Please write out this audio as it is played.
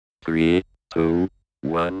3, 2,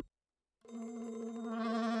 1.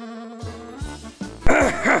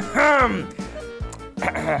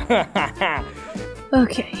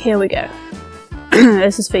 Okay, here we go.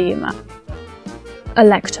 This is for you, Matt.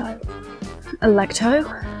 Electo.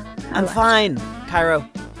 I'm fine, Cairo.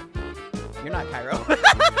 You're not Cairo.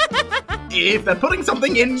 If they're putting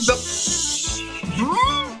something in the...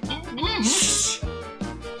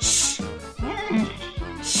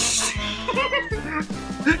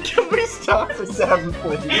 Can we start for 7,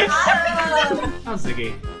 please? Oh,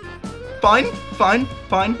 Ziggy. Fine.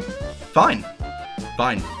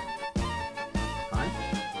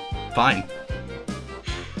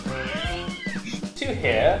 Two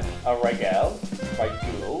here are Rigel,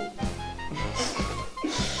 Rigel.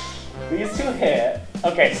 These two here.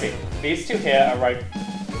 Okay, see. These two here are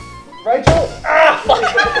Rigel. Ah!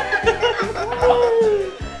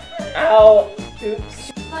 Ow!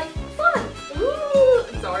 Oops. Like, fun! Ooh!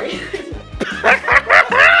 Sorry.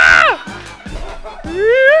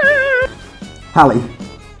 Hallie.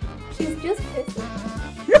 She's just pissing.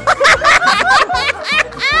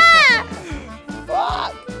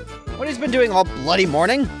 Fuck! What he's been doing all bloody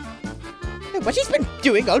morning? What he's been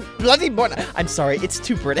doing all bloody morning? I'm sorry, it's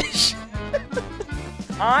too British.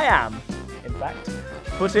 I am, in fact,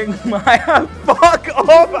 putting my fuck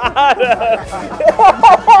off, Adam.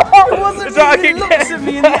 It wasn't me who looks at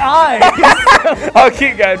me in the eye. I'll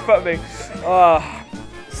keep going. Fuck me.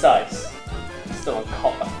 Size. Still a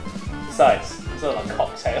cock. Size. Still a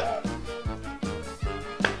cocktail.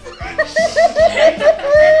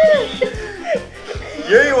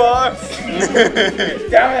 Here you are.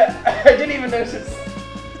 Damn it! I didn't even notice.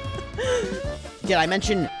 Did I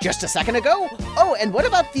mention just a second ago? Oh, and what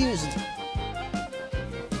about these?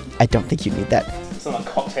 I don't think you need that. Still a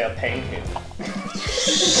cocktail painkiller.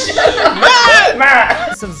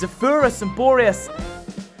 Matt! Some Zephyrus and Boreas.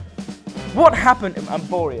 What happened? I'm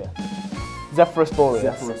Boreas. Zephyrus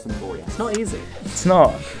Boreas. Zephyrus and Boreas. It's not easy. It's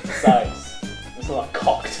not. Size. Still a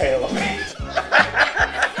cocktail of it.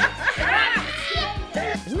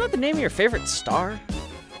 Isn't that the name of your favorite star?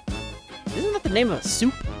 Isn't that the name of a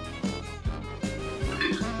soup?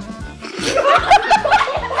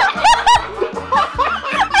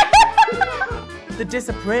 The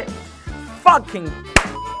disappoint. Fucking.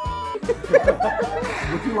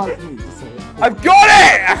 Would you like me to say it? I've got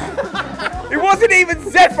it! It wasn't even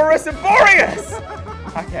Zephyrus and Boreas!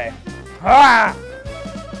 Okay. Ah!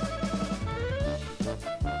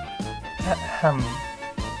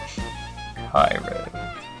 Cairo.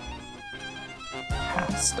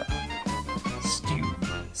 Pasta. Stew.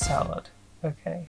 Salad. Okay.